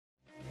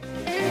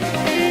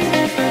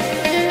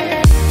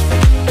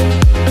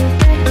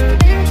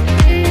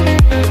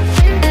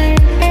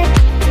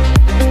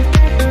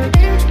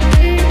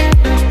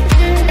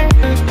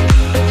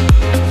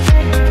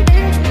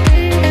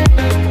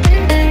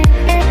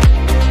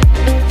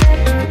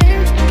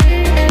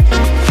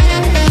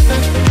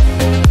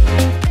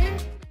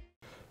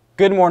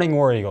Good morning,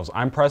 War Eagles.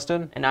 I'm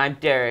Preston. And I'm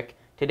Derek.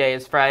 Today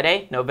is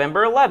Friday,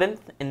 November 11th,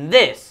 and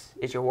this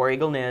is your War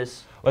Eagle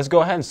News. Let's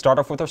go ahead and start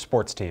off with our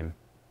sports team.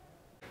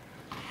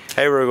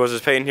 Hey War Eagles,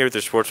 it's Peyton here with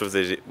your sports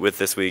with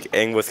this week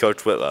and with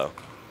Coach Whitlow.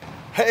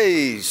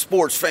 Hey,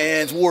 sports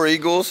fans, War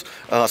Eagles.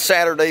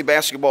 Saturday,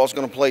 basketball is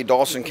going to play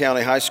Dawson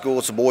County High School.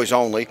 It's a boys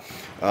only.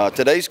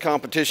 Today's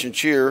competition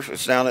cheer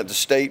is down at the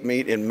state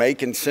meet in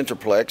Macon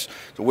Centerplex,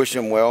 to wish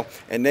them well.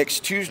 And next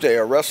Tuesday,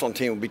 our wrestling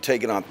team will be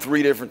taking on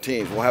 3 different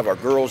teams. We'll have our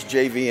girls,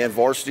 JV, and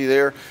varsity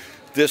there.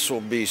 This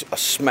will be a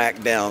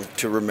smackdown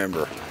to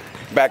remember.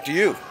 Back to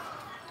you.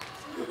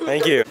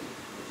 Thank you.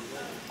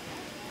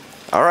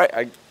 All right,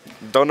 I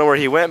don't know where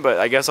he went, but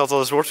I guess that's all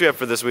the sports we have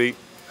for this week.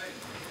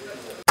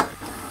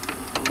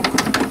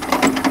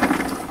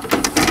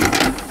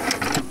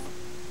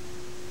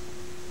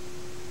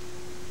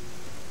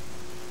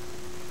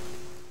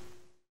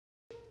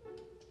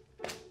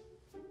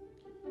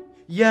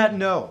 Yeah,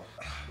 no.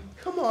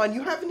 Come on,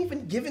 you haven't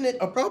even given it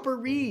a proper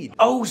read.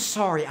 Oh,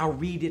 sorry, I'll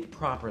read it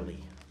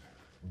properly.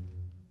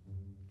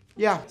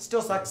 Yeah,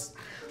 still sucks.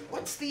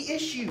 What's the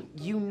issue?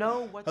 You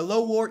know what—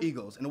 Hello, War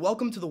Eagles, and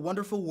welcome to the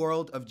wonderful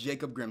world of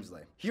Jacob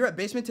Grimsley. Here at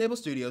Basement Table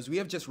Studios, we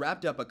have just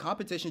wrapped up a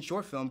competition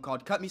short film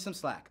called Cut Me Some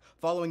Slack,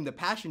 following the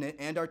passionate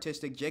and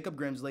artistic Jacob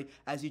Grimsley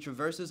as he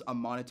traverses a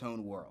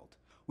monotone world.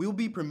 We will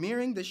be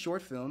premiering this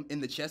short film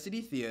in the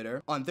Chessity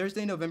Theater on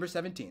Thursday, November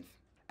 17th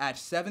at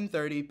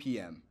 7:30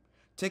 p.m.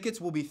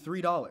 Tickets will be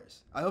 $3.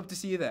 I hope to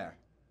see you there.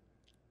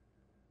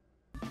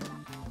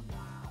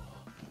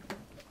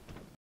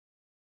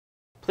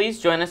 Please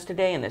join us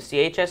today in the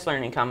CHS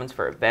Learning Commons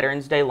for a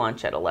Veterans Day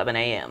lunch at 11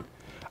 a.m.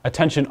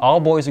 Attention all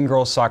boys and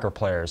girls soccer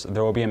players.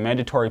 There will be a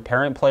mandatory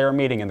parent-player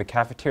meeting in the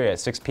cafeteria at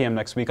 6 p.m.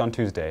 next week on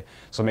Tuesday,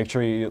 so make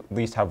sure you at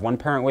least have one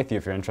parent with you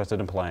if you're interested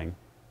in playing.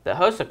 The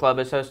HOSA Club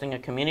is hosting a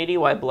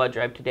community-wide blood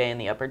drive today in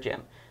the upper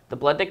gym. The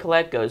blood they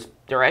collect goes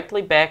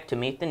directly back to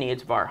meet the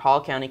needs of our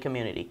Hall County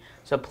community,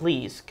 so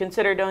please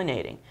consider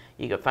donating.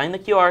 You can find the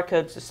QR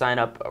codes to sign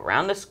up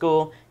around the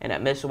school and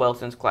at Miss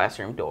Wilson's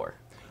classroom door.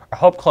 Our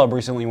Hope Club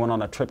recently went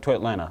on a trip to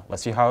Atlanta.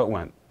 Let's see how it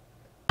went.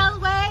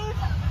 Wave!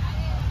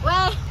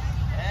 Wave!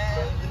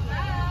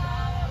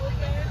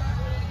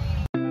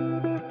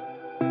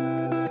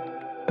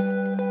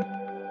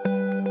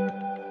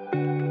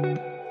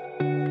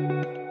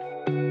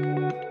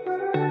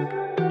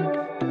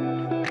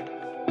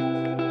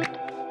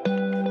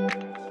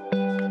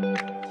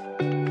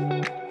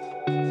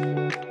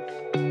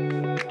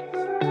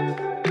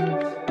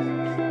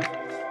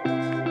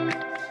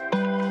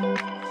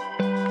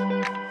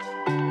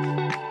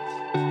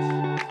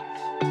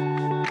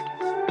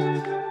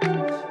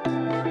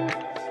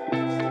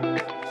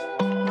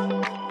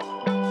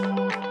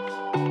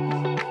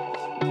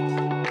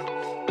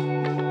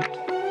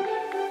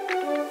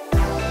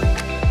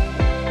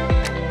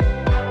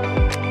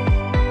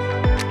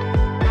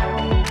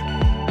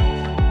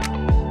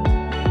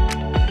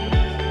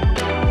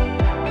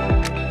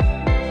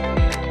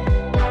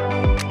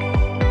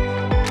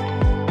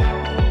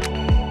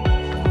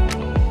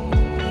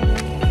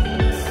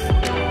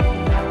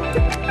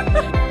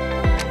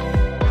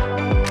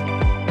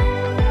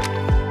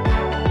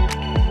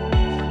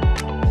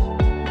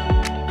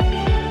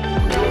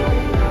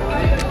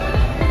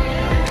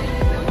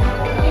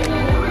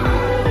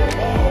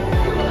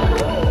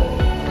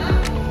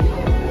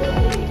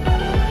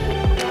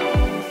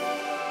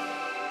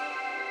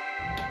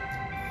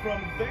 From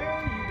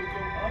there, you will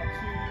go up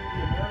to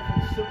the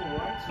American Civil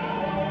Rights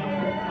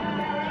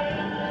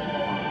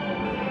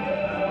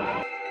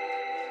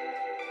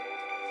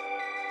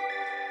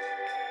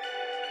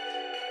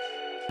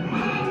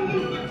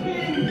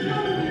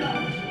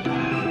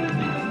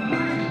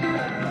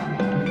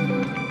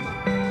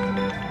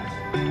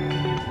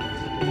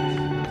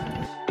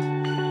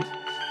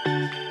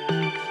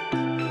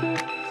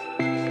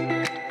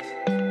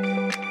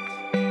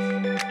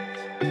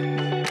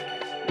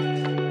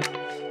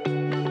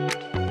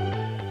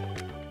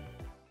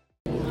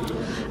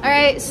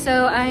Alright,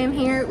 so I am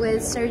here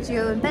with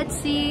Sergio and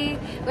Betsy.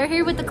 We're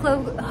here with the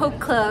Hope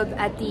Club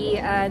at the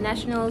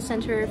National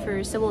Center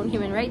for Civil and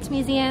Human Rights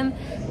Museum.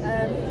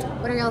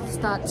 What are y'all's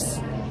thoughts?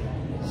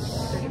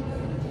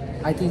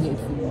 I think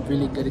it's a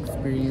really good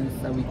experience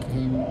that we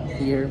came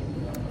here.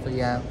 So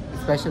yeah,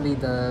 especially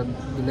the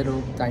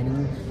little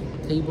dining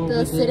table.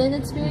 The sit-in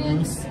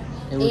experience?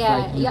 It was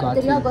like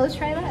did y'all both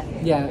try that?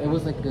 Yeah, it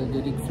was like a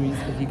good experience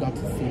because you got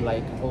to see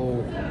like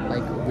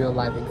real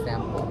life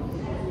example.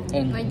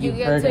 And like you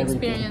get to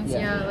experience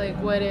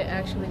like what it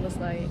actually was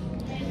like.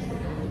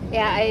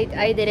 Yeah,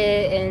 I did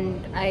it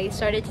and I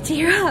started to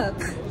tear up.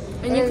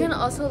 And you can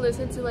also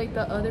listen to like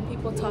the other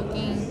people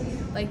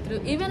talking like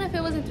through, even if it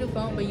wasn't through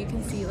phone, but you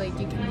can see like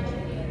you can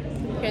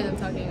hear them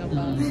talking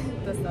about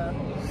the stuff.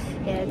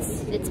 Yeah,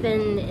 it's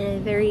been a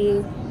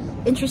very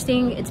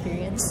interesting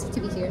experience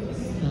to be here.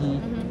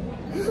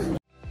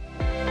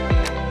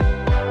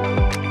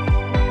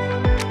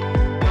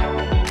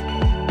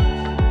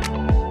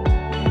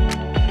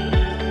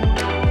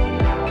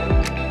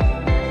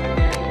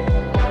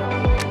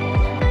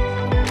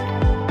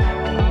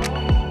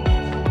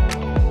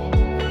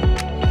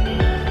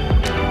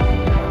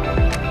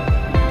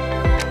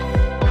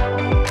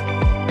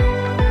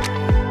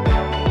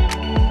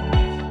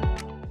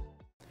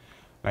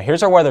 Now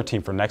here's our weather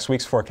team for next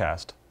week's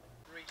forecast.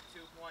 3,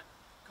 2, 1.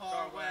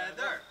 Car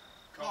weather.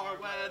 Car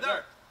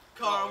weather.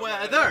 Car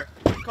weather.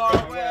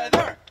 Car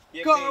weather.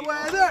 Car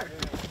weather.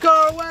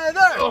 Car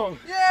weather. Oh.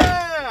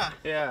 Yeah.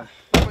 Yeah.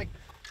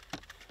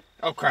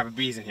 Oh crap, a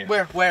bee's in here.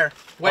 Where? Over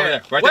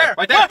there, right Where? there,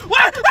 right there.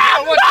 Where?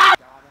 Ah!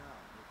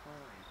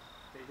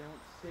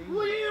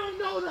 Well, you don't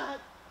know that.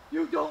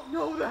 You don't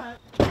know that.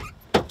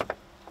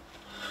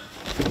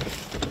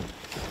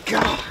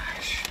 Gosh.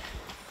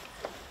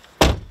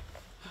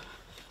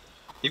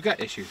 You've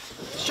got issues.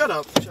 Shut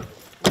up. Shut up.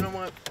 You know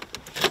what?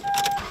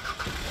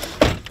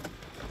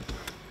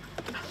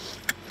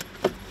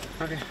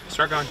 Okay,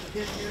 start going.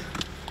 Yeah.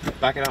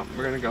 Back it up.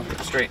 We're gonna go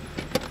straight.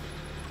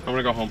 I'm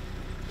gonna go home.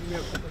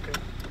 Yep. Okay.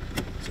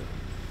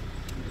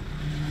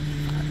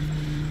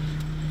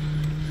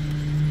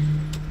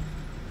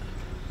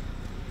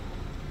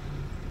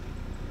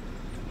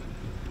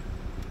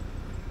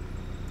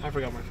 I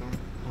forgot my phone.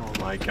 Oh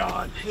my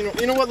god.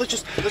 You know what? Let's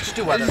just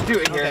do weather. Let's do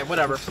it here. Okay,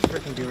 whatever. Let's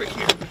freaking do it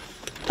here.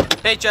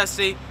 Hey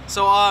Jesse.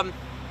 So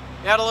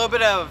we had a little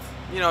bit of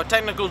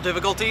technical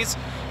difficulties.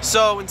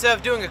 So instead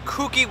of doing a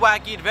kooky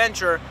wacky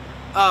adventure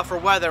for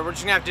weather, we're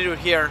just gonna have to do it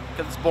here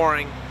because it's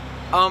boring.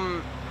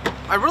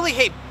 I really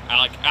hate.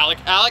 Alec.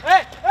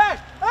 Hey!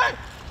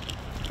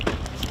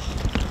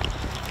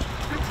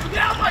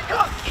 Yeah, oh my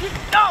God!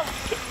 No!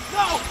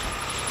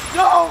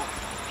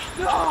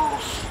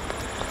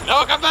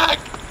 No, come back!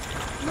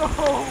 No!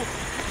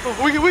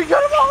 We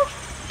got him off!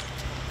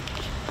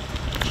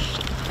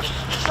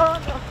 Oh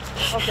no!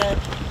 Okay.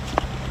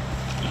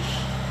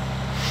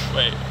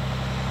 Wait.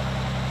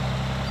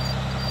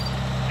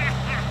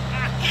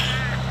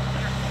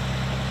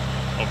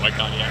 Oh my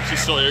god, he actually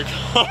stole your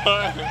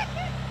car.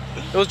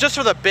 It was just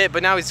for the bit,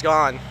 but now he's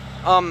gone.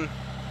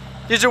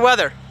 Here's your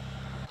weather.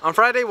 On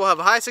Friday, we'll have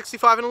a high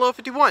 65 and a low of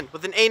 51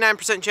 with an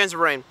 89% chance of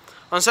rain.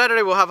 On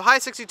Saturday, we'll have a high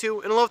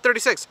 62 and a low of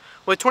 36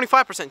 with a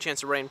 25%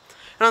 chance of rain.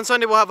 And on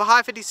Sunday, we'll have a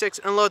high 56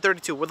 and a low of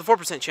 32 with a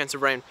 4% chance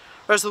of rain.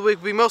 The rest of the week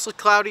will be mostly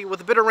cloudy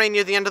with a bit of rain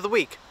near the end of the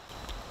week.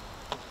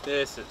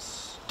 This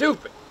is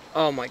stupid.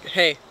 Oh my,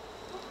 hey.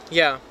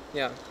 Yeah,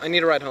 I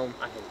need a ride home.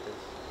 I hate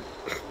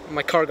this.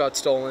 My car got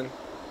stolen.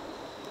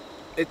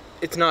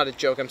 It's not a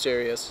joke, I'm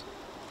serious.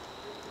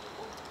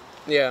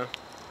 Yeah.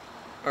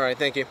 Alright,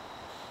 thank you.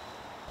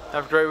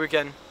 Have a great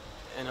weekend,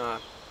 and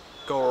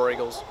go War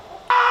Eagles.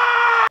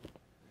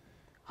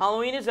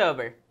 Halloween is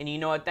over, and you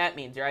know what that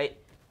means, right?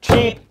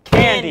 Cheap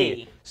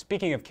candy!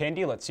 Speaking of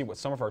candy, let's see what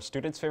some of our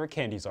students' favorite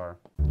candies are.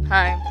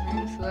 Hi, my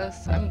name's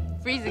Celeste. I'm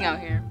freezing out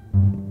here.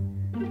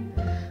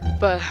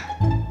 But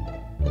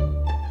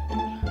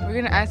we're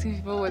gonna ask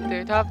people what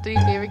their top 3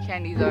 favorite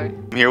candies are.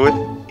 I'm here with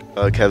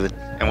Kevin.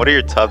 And what are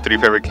your top 3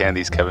 favorite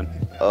candies, Kevin?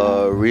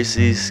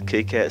 Reese's,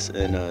 Kit Kats,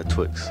 and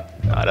Twix.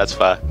 That's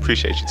fine.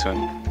 Appreciate you, twin.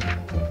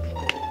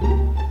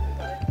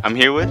 I'm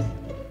here with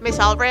Miss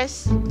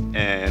Alvarez.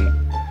 And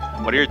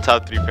what are your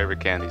top 3 favorite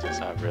candies, Miss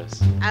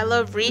Alvarez? I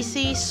love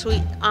Reese's,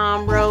 Sweet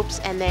Ropes,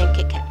 and then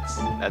Kit Kats.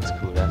 That's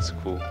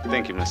cool.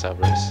 Thank you, Miss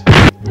Alvarez.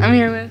 I'm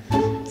here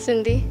with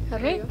Cindy. How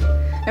are you?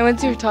 And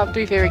what's your top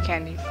 3 favorite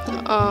candies?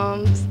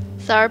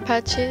 Sour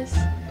Patches.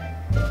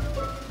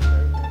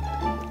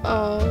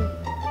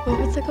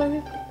 What's it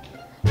called?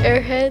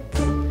 Airheads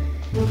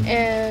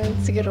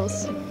and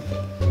Skittles.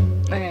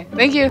 Okay,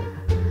 thank you.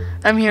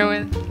 I'm here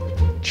with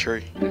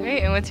Tree.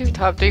 Okay, and what's your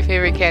top 3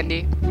 favorite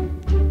candy?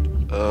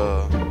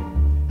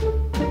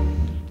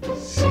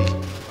 See,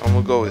 I'm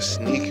gonna go with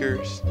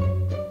Sneakers,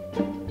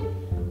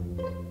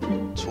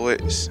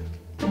 Twix,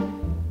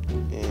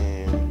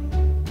 and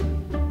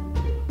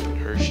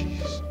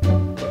Hershey's.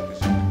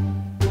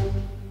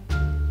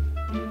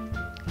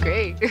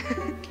 Great.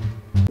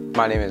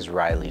 My name is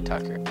Riley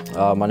Tucker.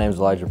 My name is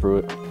Elijah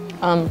Pruitt.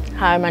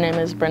 Hi, my name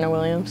is Brenna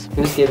Williams.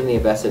 Who's giving the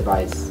best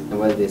advice, and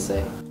what did they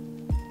say?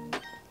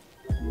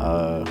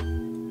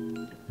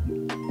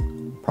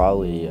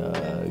 Probably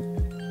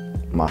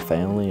my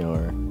family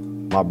or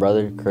my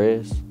brother,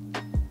 Chris.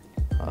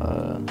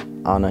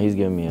 I don't know, he's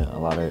giving me a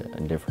lot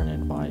of different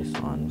advice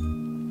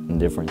on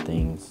different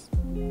things.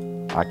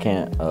 I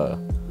can't, I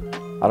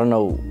don't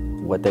know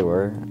what they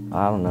were.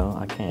 I don't know,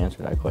 I can't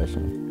answer that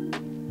question.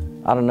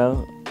 I don't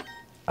know.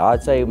 I'll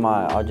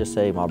just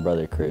say my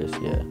brother, Chris,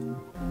 yeah.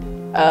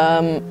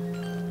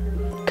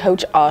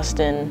 Coach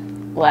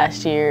Austin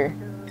last year,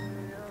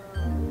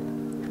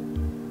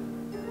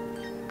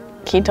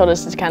 he told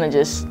us to kind of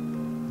just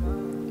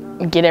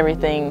get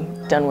everything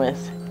done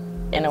with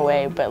in a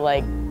way, but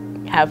like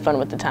have fun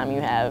with the time you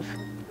have.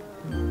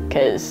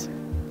 Because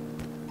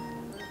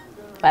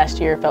last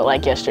year felt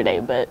like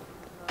yesterday, but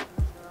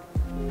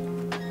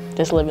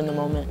just live in the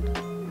moment.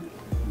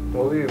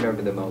 What will you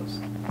remember the most?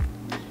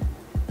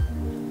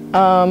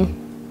 I'm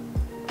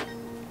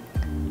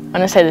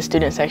gonna say the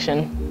student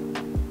section,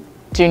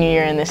 junior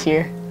year and this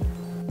year.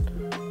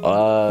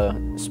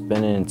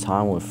 Spending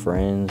time with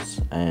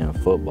friends and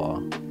football,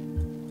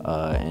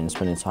 and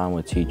spending time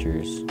with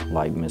teachers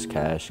like Miss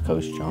Cash,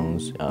 Coach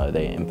Jones.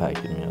 They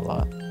impacted me a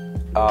lot.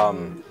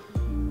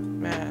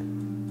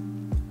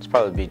 Man, it's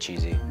probably be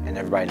cheesy, and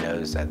everybody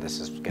knows that this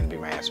is going to be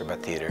my answer,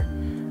 but theater.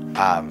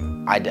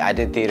 I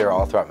did theater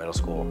all throughout middle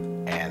school,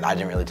 and I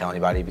didn't really tell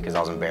anybody because I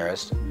was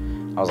embarrassed.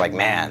 I was like,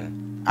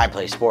 man, I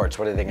play sports.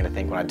 What are they going to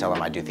think when I tell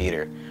them I do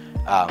theater?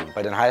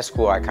 But in high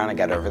school, I kind of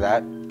got over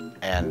that,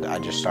 and I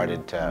just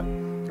started to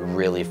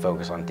really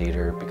focus on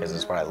theater because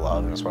it's what I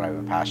love and it's what I have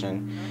a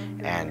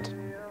passion. And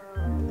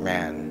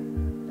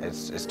man,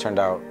 it's turned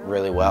out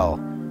really well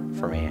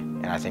for me,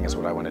 and I think it's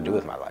what I want to do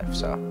with my life.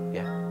 So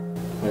yeah.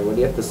 Wait, what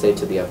do you have to say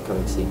to the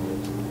upcoming seniors?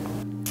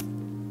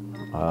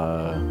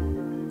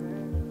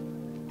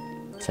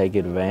 Take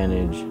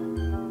advantage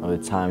of the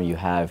time you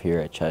have here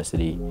at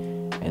Chesadee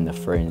and the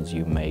friends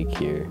you make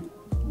here.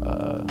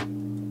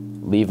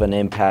 Leave an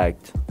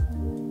impact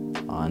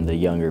on the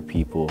younger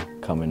people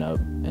coming up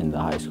in the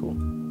high school.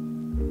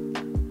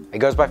 It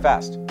goes by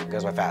fast. It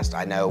goes by fast.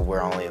 I know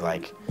we're only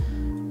like,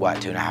 what,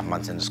 2.5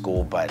 months into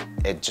school, but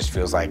it just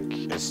feels like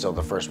it's still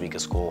the first week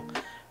of school.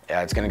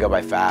 It's gonna go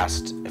by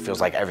fast. It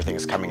feels like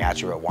everything's coming at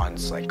you at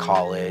once, like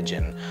college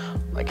and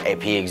like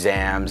AP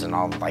exams and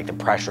all like the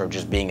pressure of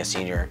just being a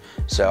senior.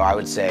 So I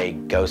would say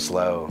go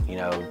slow, you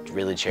know,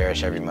 really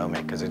cherish every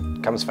moment because it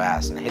comes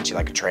fast and it hits you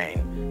like a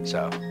train.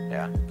 So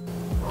yeah.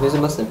 Who's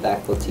the most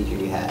impactful teacher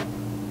you had?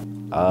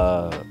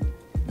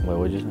 What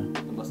would you say?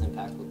 The most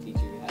impactful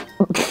teacher you had?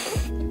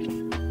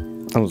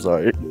 I'm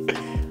sorry.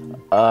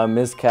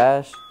 Miss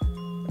Cash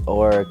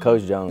or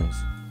Coach Jones.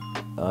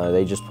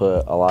 They just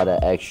put a lot of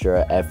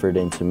extra effort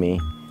into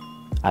me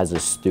as a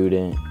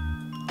student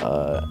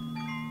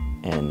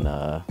and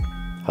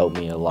helped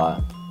me a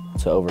lot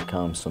to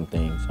overcome some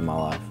things in my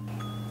life.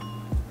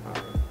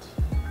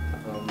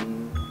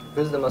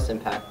 Who's the most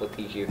impactful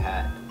teacher you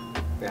had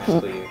your high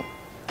school year?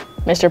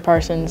 Mr.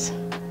 Parsons.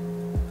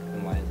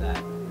 And why is that?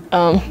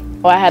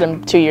 Well, I had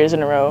him 2 years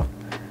in a row.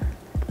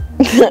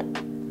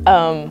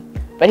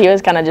 But he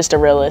was kind of just a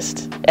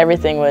realist.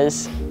 Everything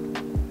was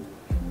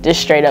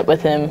just straight up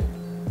with him.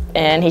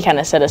 And he kind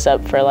of set us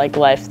up for like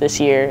life this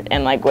year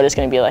and like what it's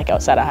going to be like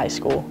outside of high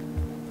school.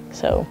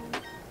 So.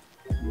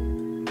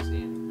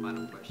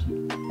 Final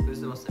question.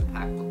 Who's the most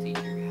impactful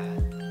teacher you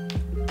had?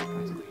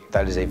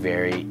 That is a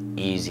very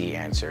easy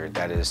answer.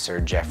 That is Sir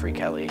Jeffrey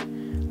Kelly. He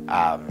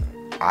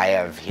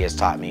has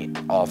taught me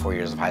all 4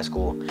 years of high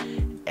school,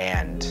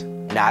 and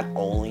not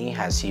only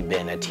has he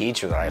been a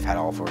teacher that I've had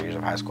all 4 years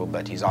of high school,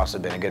 but he's also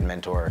been a good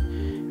mentor.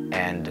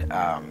 And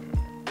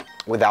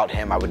without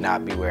him, I would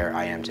not be where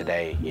I am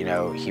today. You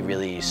know, he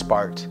really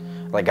sparked,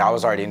 like I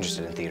was already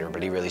interested in theater,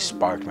 but he really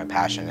sparked my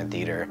passion in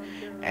theater.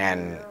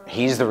 And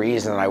he's the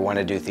reason that I want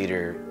to do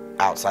theater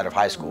outside of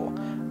high school.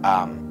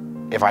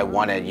 If I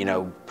want to, you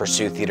know,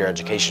 pursue theater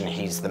education,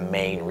 he's the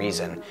main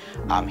reason.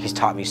 He's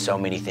taught me so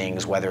many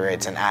things, whether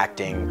it's in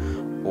acting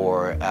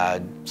or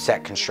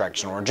set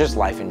construction or just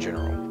life in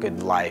general.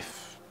 Good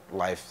life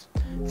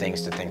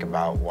things to think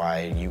about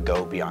why you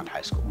go beyond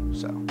high school.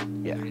 So,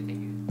 yeah.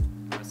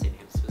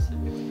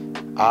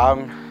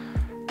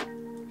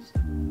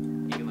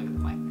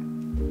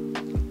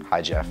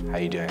 Hi Jeff, how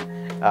you doing?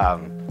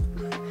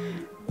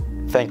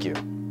 Thank you.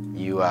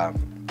 You have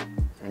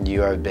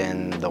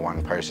been the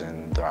one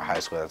person throughout high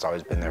school that's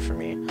always been there for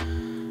me.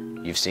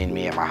 You've seen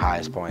me at my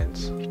highest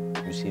points.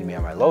 You've seen me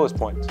at my lowest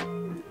points.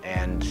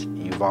 And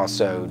you've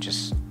also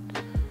just,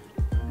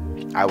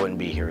 I wouldn't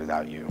be here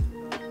without you.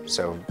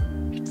 So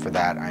for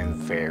that, I'm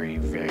very,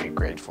 very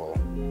grateful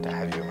to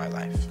have you in my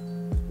life.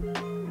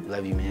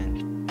 Love you,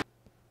 man.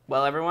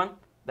 Well, everyone,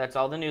 that's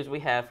all the news we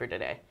have for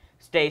today.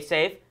 Stay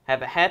safe,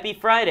 have a happy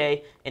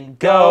Friday, and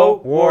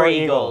go War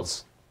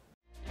Eagles!